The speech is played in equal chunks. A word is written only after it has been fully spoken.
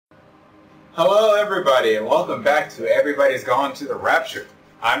Hello everybody and welcome back to Everybody's Gone to the Rapture.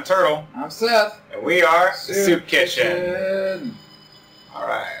 I'm Turtle. I'm Seth. And we are Soup Kitchen.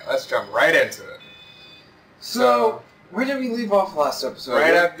 Alright, let's jump right into it. So, where did we leave off last episode?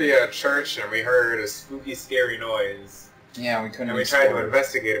 Right at the church, and we heard a spooky, scary noise. Yeah, we couldn't. And we tried to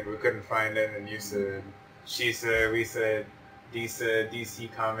investigate it, but we couldn't find it, and you said, she said, we said, DC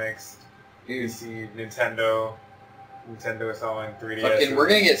Comics, DC, Nintendo is selling 3DS. Fucking, we're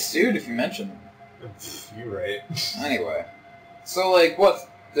gonna get sued if you mention them. You're right. Anyway. So, like, what?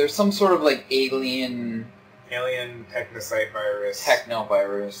 There's some sort of, like, alien technocyte virus.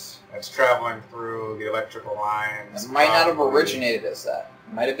 Technovirus. That's traveling through the electrical lines. It might not have originated as that.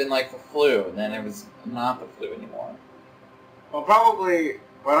 It might have been like the flu, and then it was not the flu anymore. Well, probably,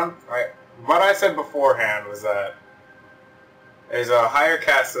 what I said beforehand was that there's a higher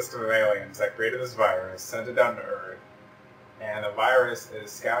caste system of aliens that created this virus, sent it down to Earth, and the virus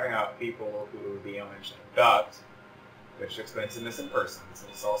is scouting out people who the aliens should abduct, which explains innocent persons, and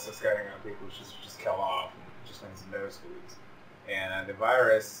it's also scouting out people who should just kill off, which explains nose foods. And the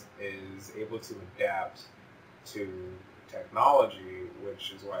virus is able to adapt to technology,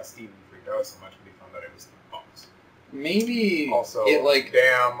 which is why Steven freaked out so much when he found out it was in the box. Maybe also, it, like,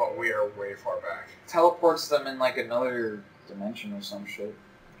 damn, we are way far back. Teleports them in, like, another dimension or some shit.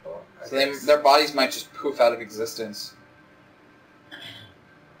 So their bodies might just poof out of existence.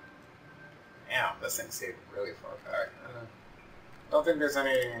 Damn, this thing's saved really far back. I don't think there's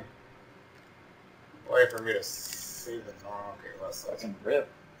any way for me to save it. Oh, okay, let's Fucking rip.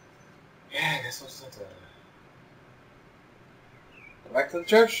 Yeah, I guess we'll just have to Go back to the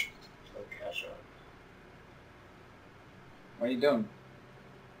church. go cash out. What are you doing?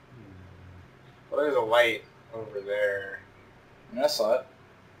 Well, there's a light over there. I saw it.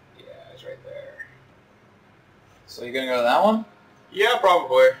 Yeah, it's right there. So you're gonna go to that one? Yeah,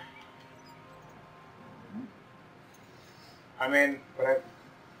 probably. I mean,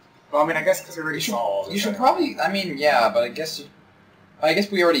 I guess because we already saw. You should probably. I mean, yeah, but I guess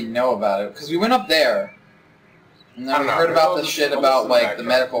we already know about it because we went up there, and then we heard about the shit about like the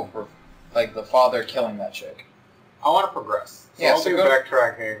medical, like the father killing that chick. I want to progress. So yeah, I'll do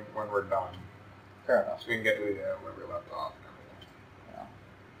backtracking when we're done. Fair enough. So we can get to where we left off and everything. Yeah.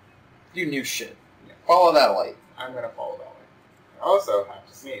 Do new shit. Yeah. Follow that light. I'm gonna follow that light. I also have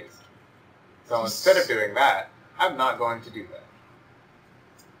to sneeze. So instead of doing that, I'm not going to do that.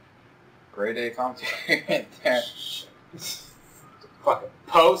 Grade A commentary right there. Fucking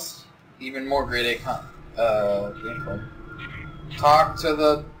post. Even more grade A gameplay. Talk to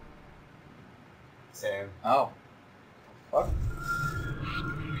the... Same. Oh. What?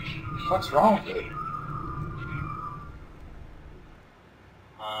 What's wrong with it?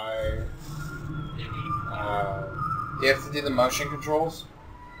 Do you have to do the motion controls?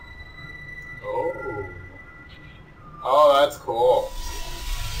 Oh, that's cool.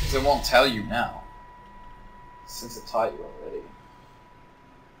 Because it won't tell you now. Since it taught you already. Is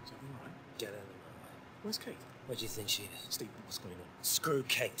everything right? Get out of the way. Where's Kate? Where do you think she is? Stephen, what's going on? Screw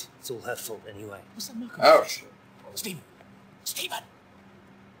Kate. It's all her fault anyway. What's that muck? Oh, shit. Stephen! Stephen!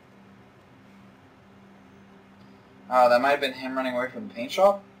 Oh, that might have been him running away from the paint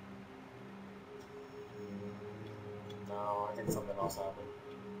shop? No, I think something else happened.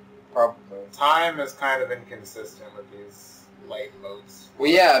 Probably. Time is kind of inconsistent with these light modes.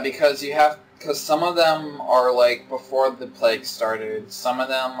 Well, yeah, because some of them are, like, before the plague started. Some of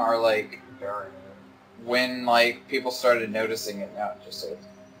them are, like, during it. When, like, people started noticing it. No, just it.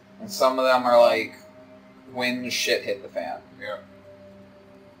 And some of them are, like, when shit hit the fan. Yeah.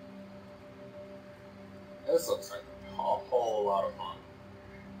 This looks like a whole lot of fun.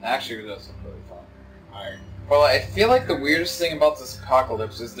 Actually, it does look really fun. Well, I feel like the weirdest thing about this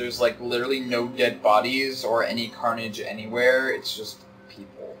apocalypse is there's, like, literally no dead bodies or any carnage anywhere. It's just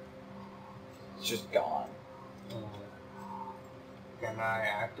people. It's just gone. Can I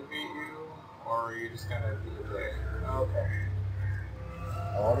activate you? Or are you just gonna do the thing? Okay.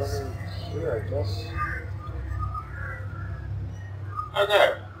 Whatever here, I guess.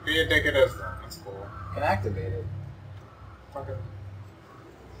 Okay. Be a dick it is then. That's cool. Can activate it. Fucking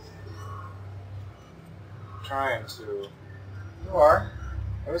trying to. You are.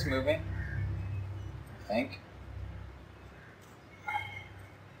 It was moving. I think.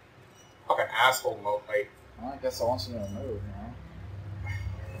 Fucking asshole mopite. Well, I guess I want something to move, you know?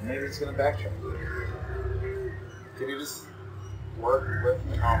 Maybe it's gonna backtrack. Can you just work with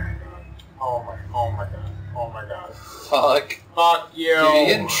me? Oh my god. Oh my god. Fuck. Fuck you. Dude, you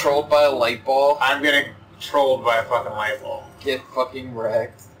getting trolled by a light ball? I'm getting trolled by a fucking light bulb. Get fucking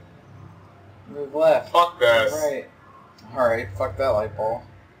wrecked. Move left. Fuck this. Right. Alright, fuck that light bulb.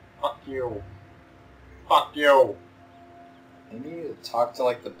 Fuck you. Fuck you. Maybe you need to talk to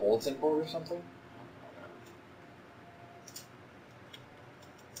like the bulletin board or something?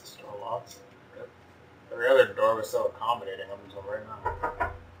 Still locked. Every other door was so accommodating up until right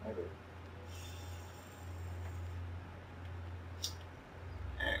now. Maybe.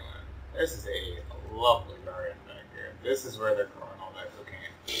 Anyway, this is a lovely garden back here. This is where they're growing all that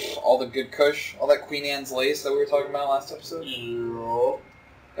cocaine. All the good kush, all that Queen Anne's lace that we were talking about last episode? Yup.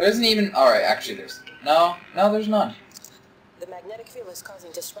 There isn't even... Alright, actually there's... No, there's none. The magnetic field is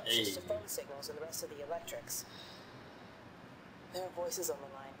causing disruptions to phone signals and the rest of the electrics. There are voices on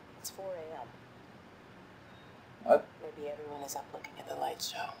the line. It's 4 a.m. What? Maybe everyone is up looking at the light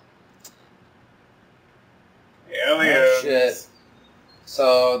show. Aliens. Oh, shit.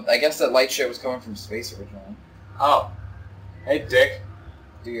 So, I guess that light shit was coming from space originally. Oh. Hey, Dick.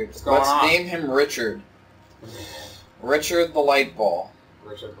 Dude, What's going on? name him Richard. Richard the Light Ball.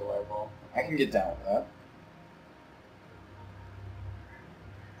 Richard the light bulb. I can get down with that.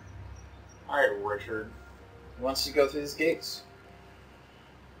 Alright, Richard. He wants you to go through these gates.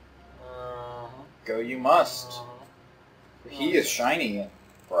 Uh-huh. Go you must. He is shiny and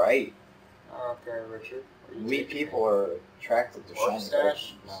bright. Okay, Richard. We people are attracted to shiny Mustache?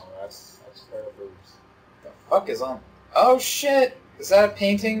 things. No, that's their boobs. The fuck is on? Oh shit! Is that a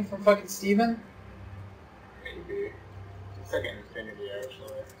painting from fucking Steven? Maybe. It's like an infinity,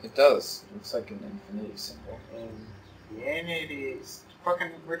 actually. It does. It looks like an infinity symbol. Infinity. Fucking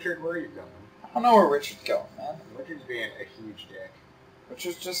Richard, where are you going? I don't know where Richard's going, man. Richard's being a huge dick.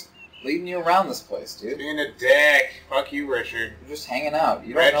 Richard's just leading you around this place, dude. Being a dick. Fuck you, Richard. You're just hanging out.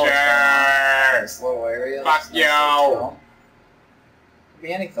 You don't know what's going on in this little area. Fuck This you! nice little town. Could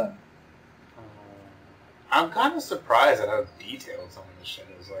be anything. I'm kind of surprised at how detailed some of this shit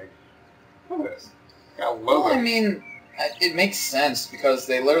is. Like, look at this. Got logos. Well, I mean, it makes sense because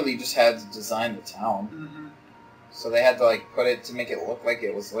they literally just had to design the town. Mm-hmm. So they had to, like, put it to make it look like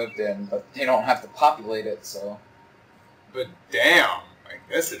it was lived in, but they don't have to populate it, so... But damn, like,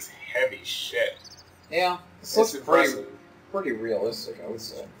 this is heavy shit. Yeah, this It's looks pretty realistic, I would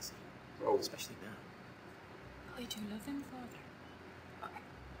say. Oh. Especially now. I do love him, Father.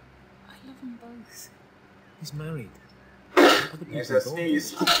 I love them both. He's married. Other people There's a involved.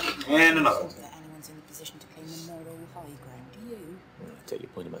 sneeze. And another I one. don't think that anyone's in a position to claim the moral high ground, do you? Well, I take your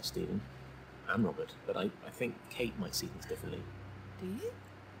point about Stephen and Robert, but I think Kate might see things differently. Do you?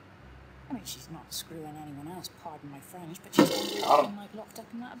 I mean, she's not screwing anyone else, pardon my French, but she's Got 'em. like locked up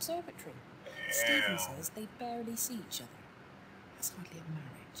in that observatory. Stephen says they barely see each other. That's hardly a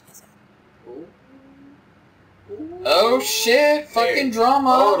marriage, is it? Oh shit! Fucking Hey, drama!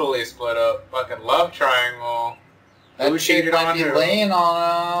 Totally split up. Fucking love triangle. That Who chick cheated might on be who? laying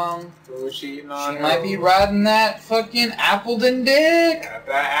on him. Who's cheating on She who? might be riding that fucking Appleton dick. Got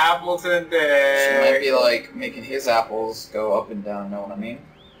that Appleton dick. She might be like making his apples go up and down, know what I mean?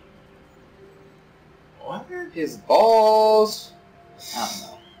 What? His balls. I don't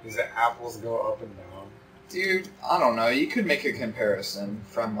know. Does the apples go up and down? Dude, I don't know. You could make a comparison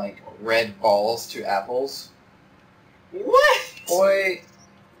from like red balls to apples. What? Boy,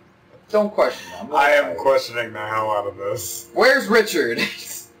 don't question them. I am questioning the hell out of this. Where's Richard?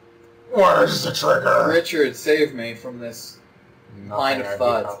 Where's the trigger? Richard, save me from this line of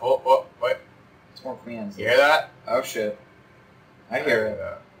thought. Oh, what? It's more fans. You hear that? Oh shit. I hear it.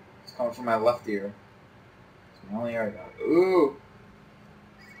 that. It's coming from my left ear. It's the only ear I got. Ooh.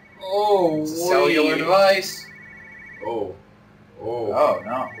 Oh, It's a cellular device. Oh. Oh. Oh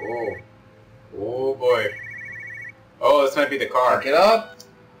no. Oh. Oh boy. Oh, this might be the car. Pick it up.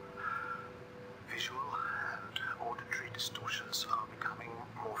 Visual and auditory distortions are becoming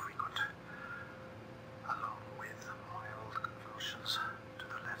more frequent, along with mild convulsions to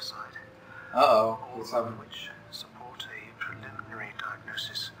the left side, Uh-oh. all He's of having... which support a preliminary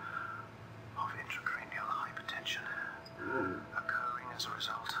diagnosis of intracranial hypertension, occurring as a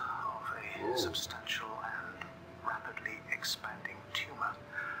result of a substantial and rapidly expanding tumor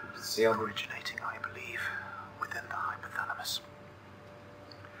See how the... originating, I believe, within the hypothalamus.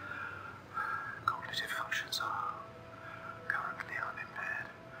 Cognitive functions are currently unimpaired.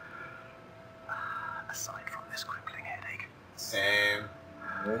 Aside from this crippling headache, Same.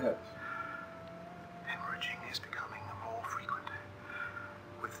 Rip. hemorrhaging is becoming more frequent,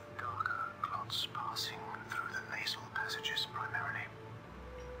 with darker clots passing through the nasal passages primarily.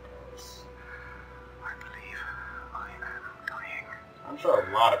 I believe I am dying. I'm sure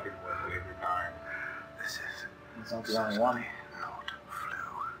a lot of people would believe you're dying. This is He's not the only one. certainly not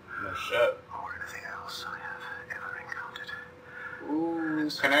flu No shit. or anything else I have ever encountered. Ooh,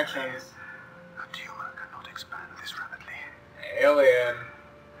 connections. A tumor cannot expand this rapidly. Alien.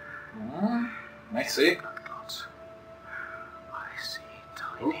 I see. blood clots. I see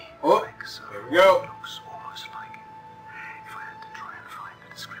tiny Oh, flecks of there we go. what looks almost like, if I had to try and find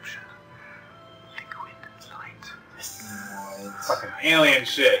the description, liquid light. What? Fucking alien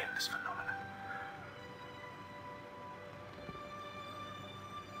shit. This phenomenon.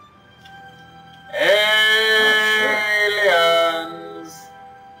 Aliens!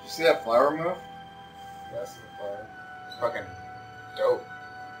 Did you see that flower move? That's the part. Fucking dope.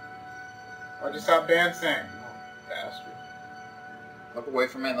 Why'd you stop dancing? Oh, bastard. Look away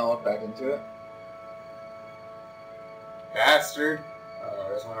from it and then look back into it. Bastard. Oh,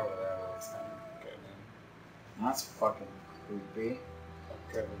 there's one over there that's kind of getting in. That's fucking creepy.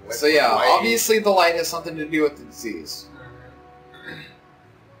 Fucking So yeah, light. obviously the light has something to do with the disease.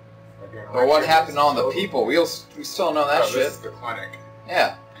 Fucking But what Richard happened is on the dope. people? We still don't know that Oh, shit. this is the clinic.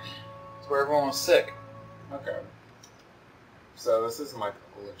 Yeah. It's where everyone was sick. Okay. So this isn't like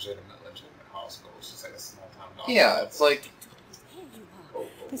a legitimate hospital. It's just like a small town doctor. Yeah, it's like... Here you are.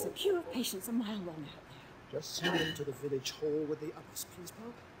 There's a queue of patients a mile long out there. Just send them to the village hall with the others, please,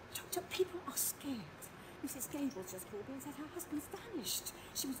 Bob. Doctor, people are scared. Mrs. Gable just called me and said her husband's vanished.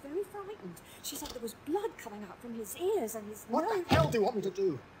 She was very frightened. She said there was blood coming out from his ears and his What nose. the hell do you want me to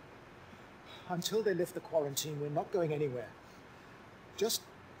do? Until they lift the quarantine, we're not going anywhere. Just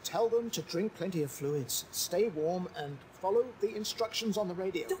tell them to drink plenty of fluids, stay warm, and follow the instructions on the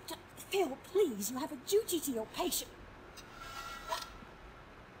radio. Doctor, Phil, please, you have a duty to your patient.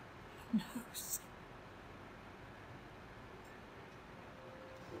 Nose.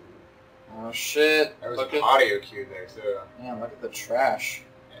 Oh shit. There was Look an at... audio cue there too. Man, look at the trash.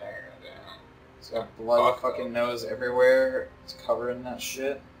 Yeah, goddamn. It's got blood Fuck fucking up. nose everywhere. It's covered in that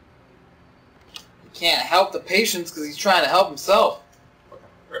shit. He can't help the patients because he's trying to help himself. Fucking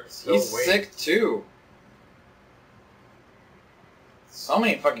ripped so He's weight. sick too. So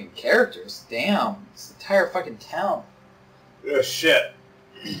many fucking characters. Damn. This entire fucking town. Oh shit.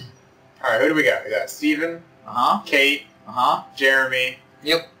 Alright, who do we got? We got Steven, Uh-huh. Kate, Uh-huh. Jeremy,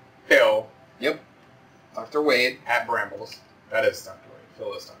 Yep. Phil, Yep. Dr. Wade. at Brambles. That is Dr. Wade.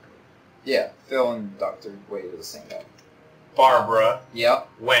 Phil is Dr. Wade. Yeah. Phil and Dr. Wade are the same guy. Barbara, Yep.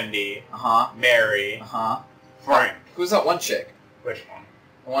 Wendy, Uh-huh. Mary, Uh-huh. Frank. Who's that one chick? Which one?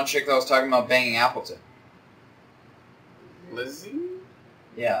 The one chick that was talking about banging Appleton. Lizzie?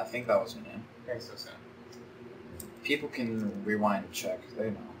 Yeah, I think that was her name. I think so, Sam. People can rewind and check.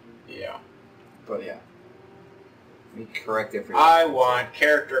 They know. Yeah. But yeah. We correct it for you. I want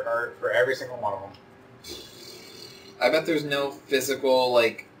character art for every single one of them. I bet there's no physical,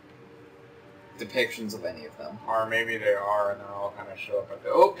 like, depictions of any of them. Or maybe they are and they're all kind of show up at the...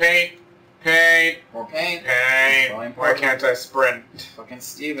 Oh, paint! Paint! More paint. Paint! Really Why important. can't I sprint? Fucking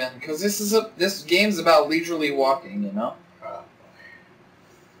Steven. Because this game's about leisurely walking, you know?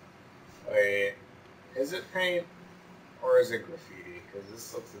 Wait, is it paint or is it graffiti? Because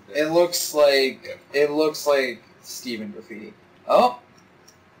this looks a bit... It looks like Steven graffiti. Oh!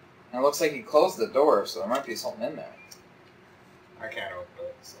 And it looks like he closed the door, so there might be something in there. I can't open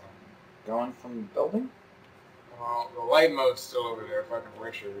it, so... Going from the building? Well, the light mode's still over there, fucking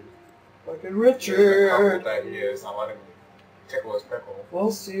Richard. Fucking The Richard! couple that he is, not letting me tickle his pickle.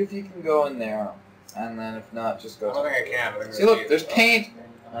 We'll see if you can go in there. And then if not, just I go don't to... think I can. I think See, look, there's paint!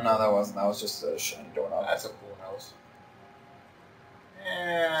 Oh, no, that wasn't. That was just a shiny doorknob. That's a cool house.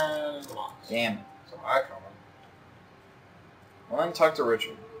 And locked. Damn it. So I come in. Well, then talk to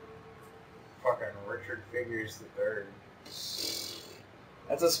Richard. Fucking Richard Figures the Third.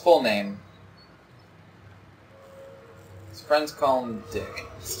 That's his full name. His friends call him Dick.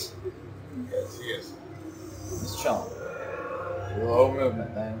 Yes, he is. He's chilling. Do a little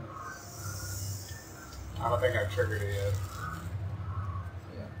movement thing. I don't think I've triggered it yet.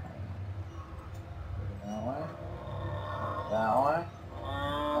 Yeah. That way. That way.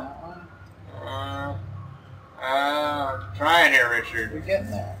 That way. I'm trying here, You're Richard.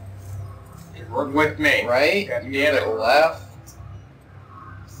 getting there. Work with me. Right? God You move damn it it. left.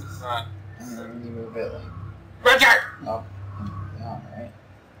 It's not... And then you move it like Richard! up and down, right?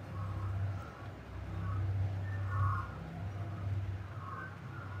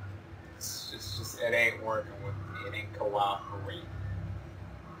 It's just, it ain't working with me. It ain't cooperating.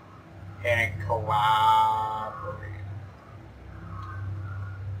 It ain't cooperating.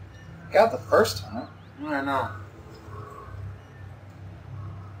 Got the first time. I know.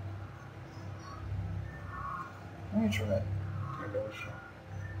 Let me try it.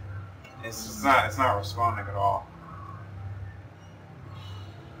 It's just not, it's not responding at all.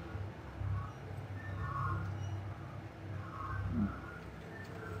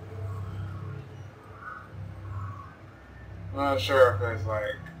 I'm not sure if there's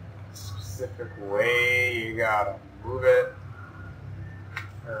like specific way you gotta move it,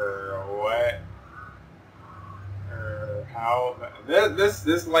 or what, or how.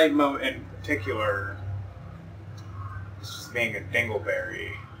 This light mode in particular is just being a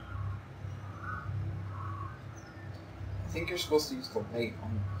dingleberry. I think you're supposed to use the light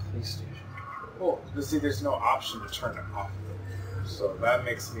on the PlayStation controller. Well, but see, there's no option to turn it off, so that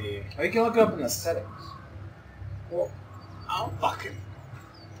makes me. Oh, you can look it up in the settings. Well, I'll fucking.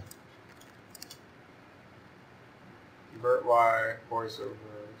 Bert Y, voiceover,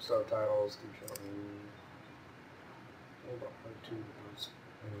 subtitles, control. Hold on,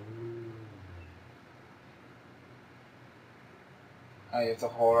 Oh, you have to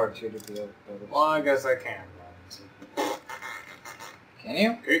hold R2 to be able to... Well, I guess I can. Can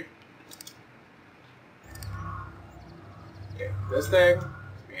you? Okay. Okay, this thing is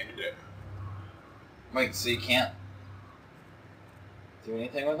being a dick. Wait, so you can't do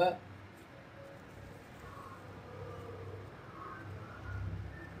anything with it?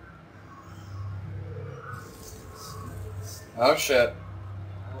 Oh shit.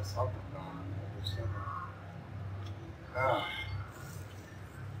 That's something going on.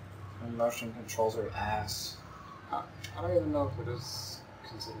 Motion controls are ass. I don't even know if it is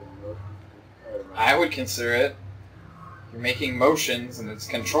considered motion. I would consider it. You're making motions and it's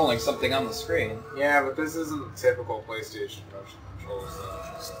controlling something on the screen. Yeah, but this isn't typical PlayStation motion controls though.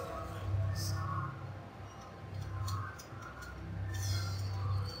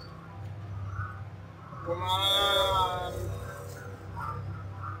 Come on!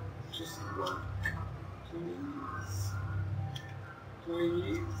 Just look. Please.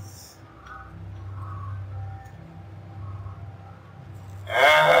 Please.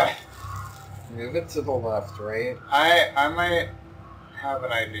 Move it to the left, right? I might have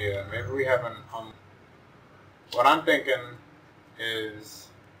an idea. Maybe we haven't. What I'm thinking is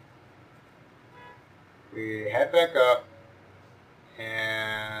we head back up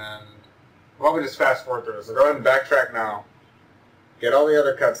and probably just fast forward through. So go ahead and backtrack now. Get all the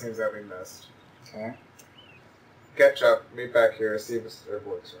other cutscenes that we missed. Okay. Catch up. Meet back here. See if it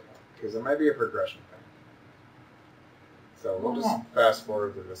works or not. Because it might be a progression thing. So we'll just fast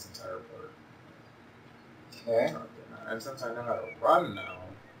forward through this entire part. Okay. And since I know how to run now,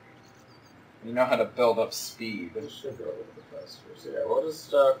 you know how to build up speed. It should go a little bit faster. So yeah, we'll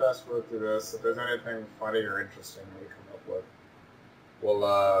just fast forward through this. If there's anything funny or interesting we come up with, we'll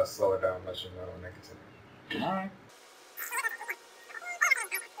slow it down and let you know when they continue. Alright.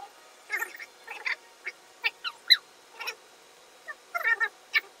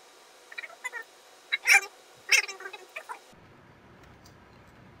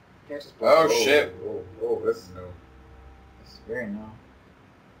 Oh shit! Oh, this is new. This is very new.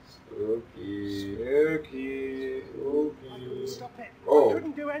 Spooky. Spooky. Spooky. Stop it. Oh. I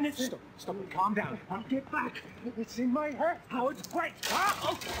couldn't do anything. Stop it. Calm down. I'll get back. It's in my head. Howard, wait. Ah!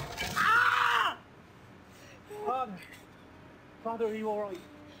 Oh. Ah! Father, are you all right?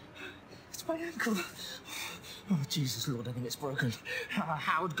 It's my ankle. Oh, Jesus, Lord, I think it's broken.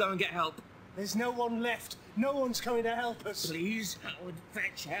 Howard, go and get help. There's no one left. No one's coming to help us. Please, Howard,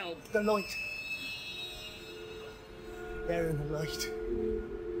 fetch help. The light. They're in the light.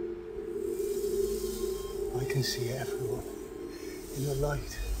 I can see everyone in the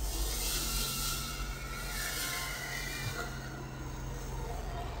light.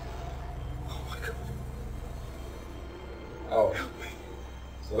 Oh my God. Oh.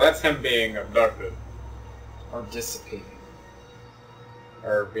 So that's him being abducted. Or dissipating.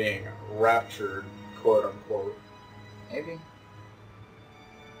 Or being raptured, quote unquote. Maybe.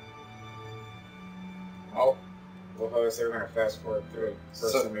 Oh. Well, how I say we're gonna fast forward through it.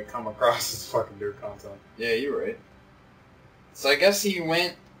 First thing we come across is fucking new content. Yeah, you're right. So I guess he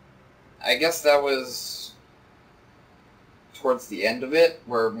went... I guess that was towards the end of it,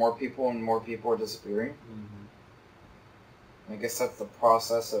 where more people are disappearing. Mm-hmm. I guess that's the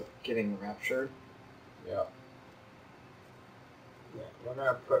process of getting raptured. Yeah. Yeah, we're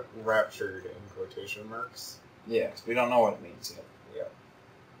gonna put raptured in quotation marks. Yeah, because we don't know what it means yet. Yeah.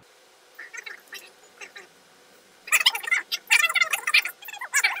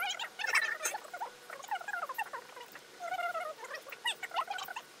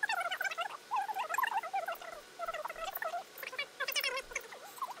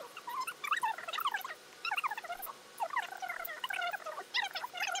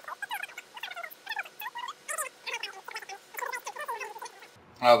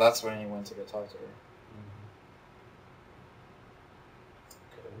 Oh, that's when he went to go talk to her.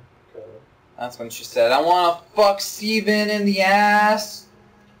 Okay. That's when she said, I want to fuck Steven in the ass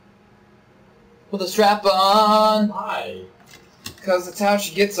with a strap on. Why? Because that's how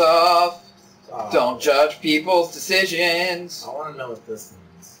she gets off. Oh. Don't judge people's decisions. I want to know what this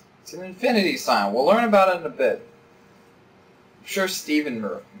means. It's an infinity sign. We'll learn about it in a bit. I'm sure Steven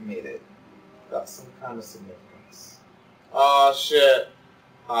made it. Got some kind of significance. Oh shit.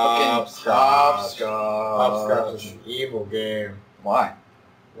 Hopscotch. Hopscotch is an evil game. Why?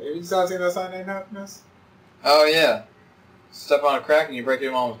 Have you not seen that sign named Happiness? Oh yeah. Step on a crack and you break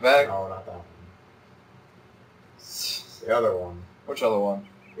your mom's back. No, not that one. It's the other one. Which other one?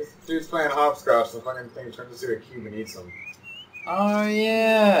 This dude's playing hopscotch, the fucking thing turns into a cube and eats him. Oh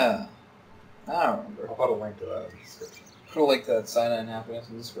yeah. I don't remember. I'll put a link to that in the description. Put a link to that sign and happiness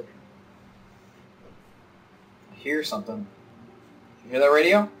in the description. I hear something. You hear that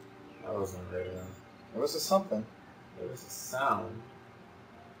radio? That wasn't a radio. It was a something. It was a sound.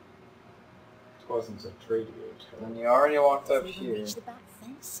 It wasn't a radio. And you already walked up Even here. reach the back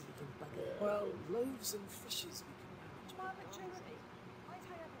fence, you bugger. Well, loaves and fishes.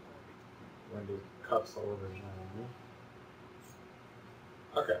 Wendy cuts all over his mouth.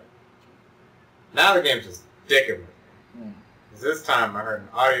 Okay. Now the game's just dicking with me. This time I heard an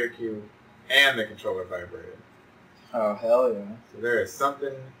audio cue and the controller vibrated. Oh, hell yeah. So there is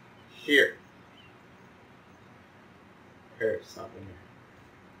something here. There's something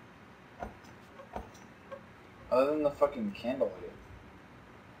here. Other than the fucking candlelight.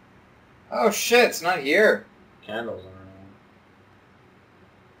 Oh shit, it's not here. Candles around.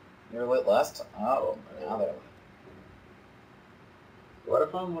 You were lit last time. Oh, now they're lit. What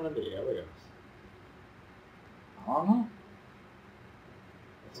if I'm one of the aliens? I don't know.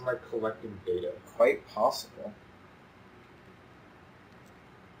 It's like collecting data. Quite possible.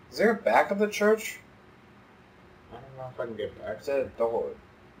 Is there a back of the church? I don't know if I can get back Is that a door?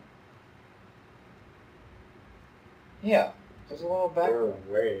 Yeah. There's a little back. There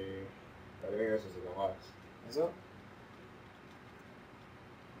way. I think this is a box. Is it?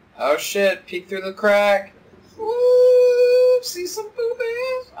 Oh shit, peek through the crack. Woo! See some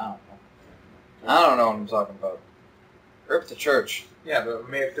boobies? I don't know what I'm talking about. Rip the church. Yeah, but I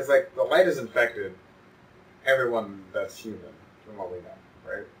mean, because like the light has infected everyone that's human, from what we know,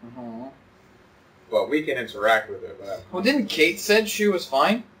 right? Mm-hmm. But we can interact with it. But Well, didn't Kate said she was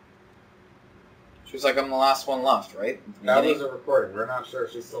fine? She was like, I'm the last one left, right? That was a recording. We're not sure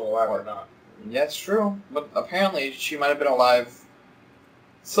if she's still alive or not. Yeah, it's true. But apparently she might have been alive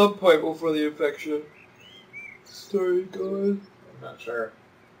some point before the infection. Story good. I'm not sure.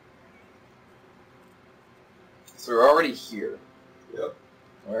 So we're already here. Yep.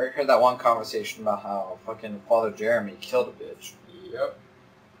 We already heard that one conversation about how fucking Father Jeremy killed a bitch. Yep.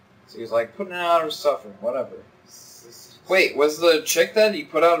 So he was like, putting out of her suffering, whatever. Wait, was the chick that he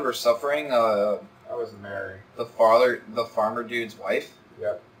put out of her suffering, that was Mary. the farmer dude's wife?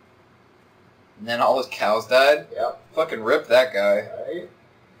 Yep. And then all his cows died? Yep. Fucking rip that guy. Right?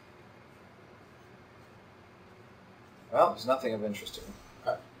 Well, there's nothing of interest to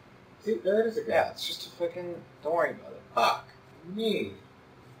him. See, there it is again. Yeah, it's just a fucking... Don't worry about it. Fuck me.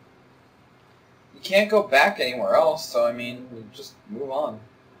 You can't go back anywhere else, so I mean, you just move on.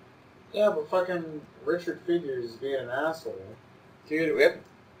 Yeah, but fucking Richard Figures is being an asshole. Dude,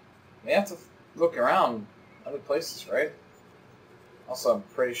 we have to look around other places, right? Also, I'm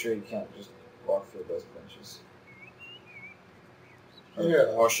pretty sure you can't just walk through those benches.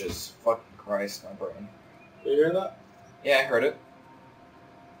 Yeah. Bushes. Fucking Christ, my brain. Did you hear that? Yeah, I heard it.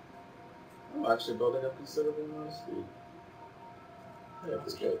 I'm actually building up considerable amount of speed. Yeah,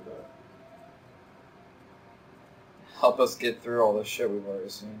 That's appreciate that. Help us get through all this shit we've already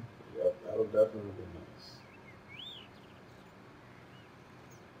seen. Yep, that'll definitely be nice.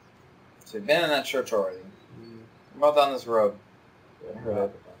 So you've been in that church already. I'm about down this road. Yeah, I heard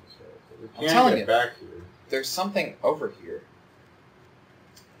it. We I'm can't telling get you. back here. There's something over here.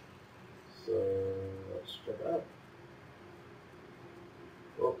 So let's check it out.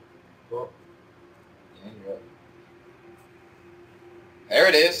 Oh, oh. Yeah, you're right. There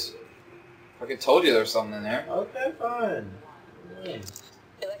it is. Fucking told you there's something in there. Okay, fine. Yeah.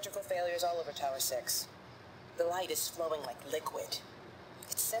 Electrical failures all over Tower 6. The light is flowing like liquid.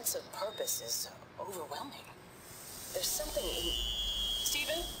 Its sense of purpose is overwhelming. There's something in...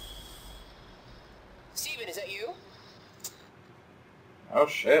 Steven? Steven, is that you? Oh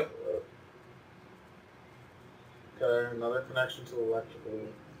shit. Okay, another connection to electrical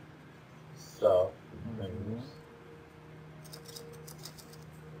stuff. Things.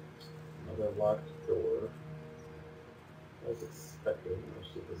 Another locked door. As expected.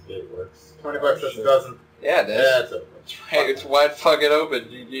 Let's see if this gate works. 20 bucks if it doesn't. Yeah, it is. Yeah, it's open. Hey, it's wide fucking open,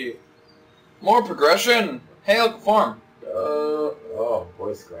 GG. More progression! Hey, look, farm. Oh,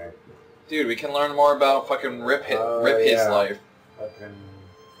 voice crack. Dude, we can learn more about fucking Rip his yeah. life. Fucking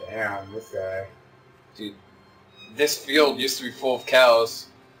damn, this guy. Dude, this field used to be full of cows.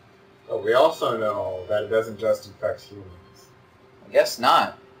 But we also know that it doesn't just infect humans. I guess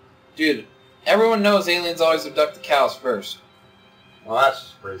not. Dude, everyone knows aliens always abduct the cows first. Well, that's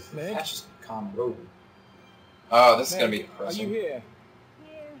just racist. Meg? That's just common. Ooh. Oh, this is gonna be Meg, are depressing. you here?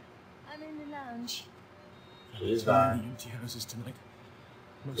 Here, I'm in the lounge. She's Too dying. many empty houses tonight.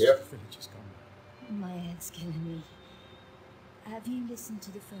 Most Yep. of the village is gone. My head's killing me. Have you listened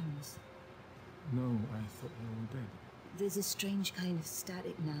to the phones? No, I thought they were all dead. There's a strange kind of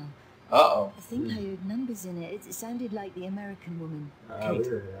static now. Uh-oh. I think I heard numbers in it. It sounded like the American woman. We were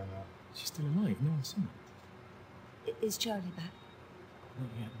here on that. She's still alive. No one's seen her. Is Charlie back? Not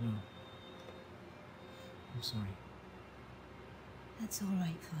yet, no. I'm sorry. That's all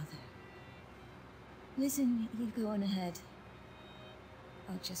right, Father. Listen, you go on ahead.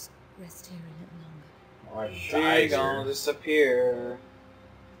 I'll just rest here a little longer. Oh, I She died gonna here. disappear.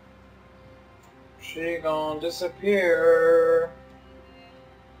 She gonna disappear.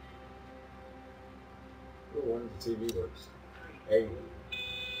 Ooh, when the TV works. Hey.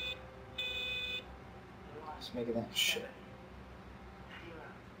 Just making that shit.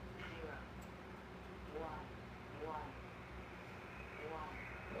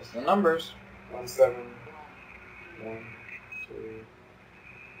 There's the numbers. 1 7 1 2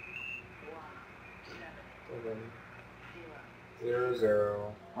 7 0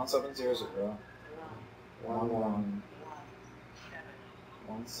 0 1700 1 1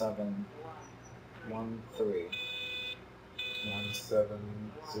 1713 1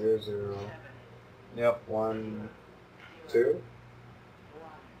 7 0 0 Yep. 1 2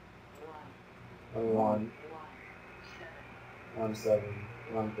 1 1 1 7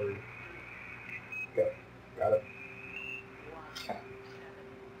 1 3. Okay, got it. Okay.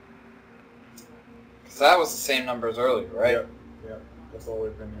 Because that was the same number as earlier, right? Yep, yep. That's all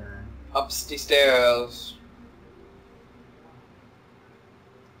we've been hearing. Up the stairs.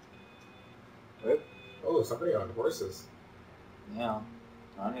 Whoop. Oh, somebody on horses. Yeah.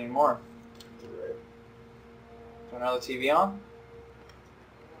 Not anymore. Right. Turn another TV on.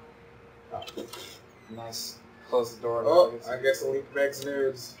 Oh. Nice. Close the door. Oh, I guess Elite Meg's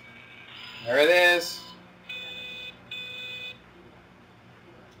nudes. There it is.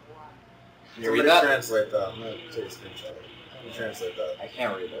 Can you read Somebody that? translate that. I'm going to take a screenshot. I'm going to translate that. I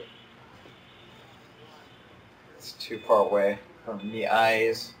can't read it. It's too far away from the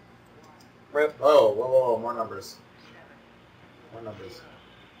eyes. Rip. Oh, whoa, whoa, whoa, more numbers. More numbers.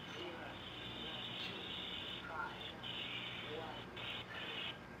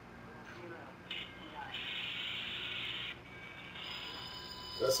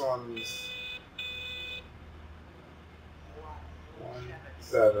 This one's 1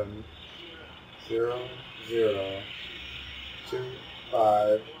 7 0 0 2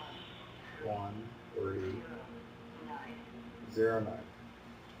 5 1 3 0 9.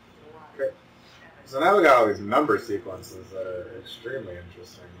 Okay. So now we got all these number sequences that are extremely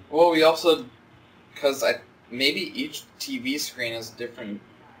interesting. Well, we also, because maybe each TV screen is a different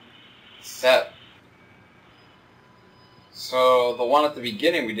set. So the one at the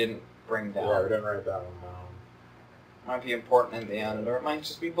beginning we didn't bring down. Yeah, we didn't write that one down. Might be important in the end, or it might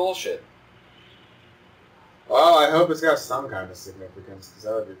just be bullshit. Well, I hope it's got some kind of significance, because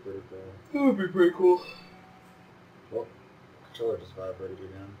that would be pretty cool. That would be pretty cool. Well, the controller just vibrated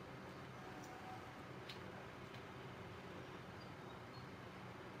again.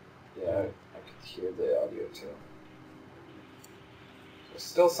 Yeah, I could hear the audio too. There's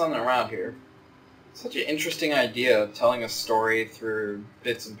still something around here. Such an interesting idea, telling a story through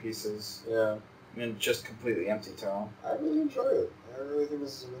bits and pieces. Yeah. In just completely empty tone. I really enjoy it. I really think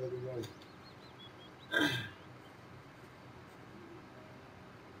this is a really good game.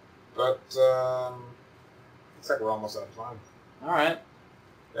 But, looks like we're almost out of time. Alright.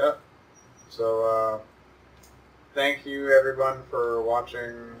 Yep. So, thank you everyone for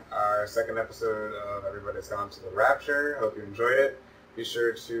watching our second episode of Everybody's Gone to the Rapture. Hope you enjoyed it. Be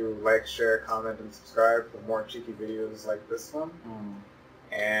sure to like, share, comment, and subscribe for more cheeky videos like this one.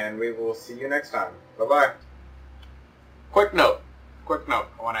 And we will see you next time. Bye-bye. Quick note I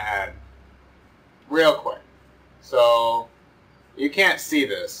want to add. Real quick. So, you can't see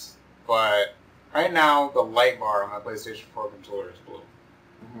this, but right now the light bar on my PlayStation 4 controller is blue.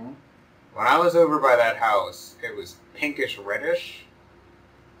 Mm-hmm. When I was over by that house, it was pinkish reddish,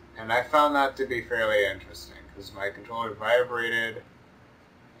 and I found that to be fairly interesting because my controller vibrated,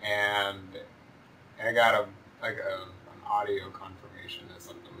 and I got an audio confirmation that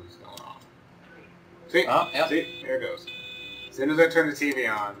something was going on. See? Oh, yep. See? Here it goes. As soon as I turn the TV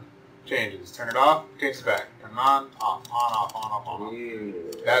on, changes. Turn it off, takes it back. Turn it on, off, on. Yeah.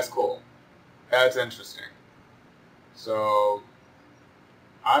 That's cool. That's interesting. So,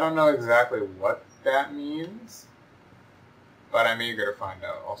 I don't know exactly what that means, but I'm eager to find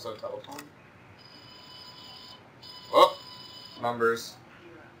out. Also, telephone. Oh, numbers.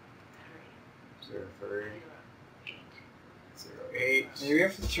 03, 08. Maybe you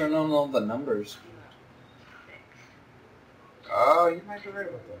have to turn on all the numbers. Oh, you might be right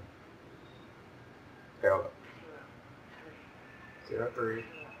about that. Okay, hold up. 03,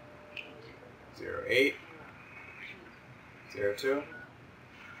 08, 02,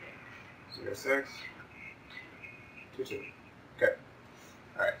 06, 22. Okay.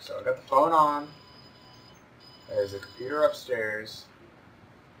 Alright, so I got the phone on. There's a computer upstairs.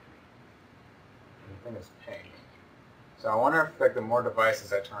 And the thing is pink. So I wonder if like the more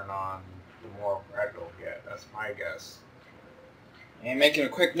devices I turn on, the more red it'll get. That's my guess. Ain't making a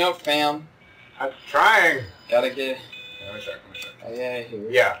quick note, fam. I'm trying! Gotta get... Let me check. Oh, yeah, I hear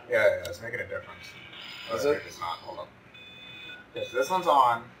it. Yeah, it's making a difference. Is Oh, it? It's not. Hold on. Okay, so this one's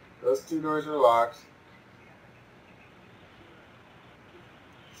on. Those two doors are locked.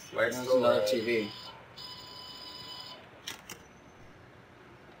 Light's There's still another red. TV.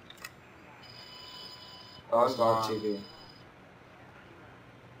 Phone's There's another on. TV.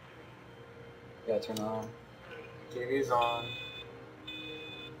 Gotta turn it on. TV's on.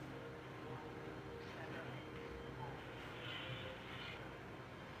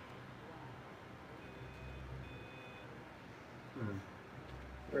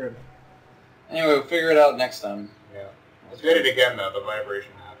 Weird. Anyway, we'll figure it out next time. Yeah. I did it again though, the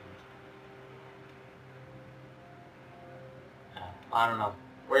vibration happened. Yeah, I don't know.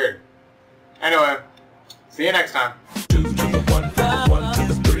 Weird. Anyway, see you next time. 2 to the 1, from the 1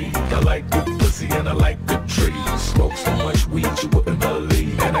 to the 3. I like good pussy and I like good trees. Smoke so much weed you wouldn't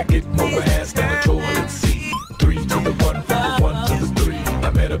believe. And I get more ass than a toilet seat. 3 to the 1, from the 1 to the 3. I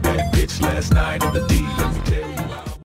met a bad bitch last night in the D.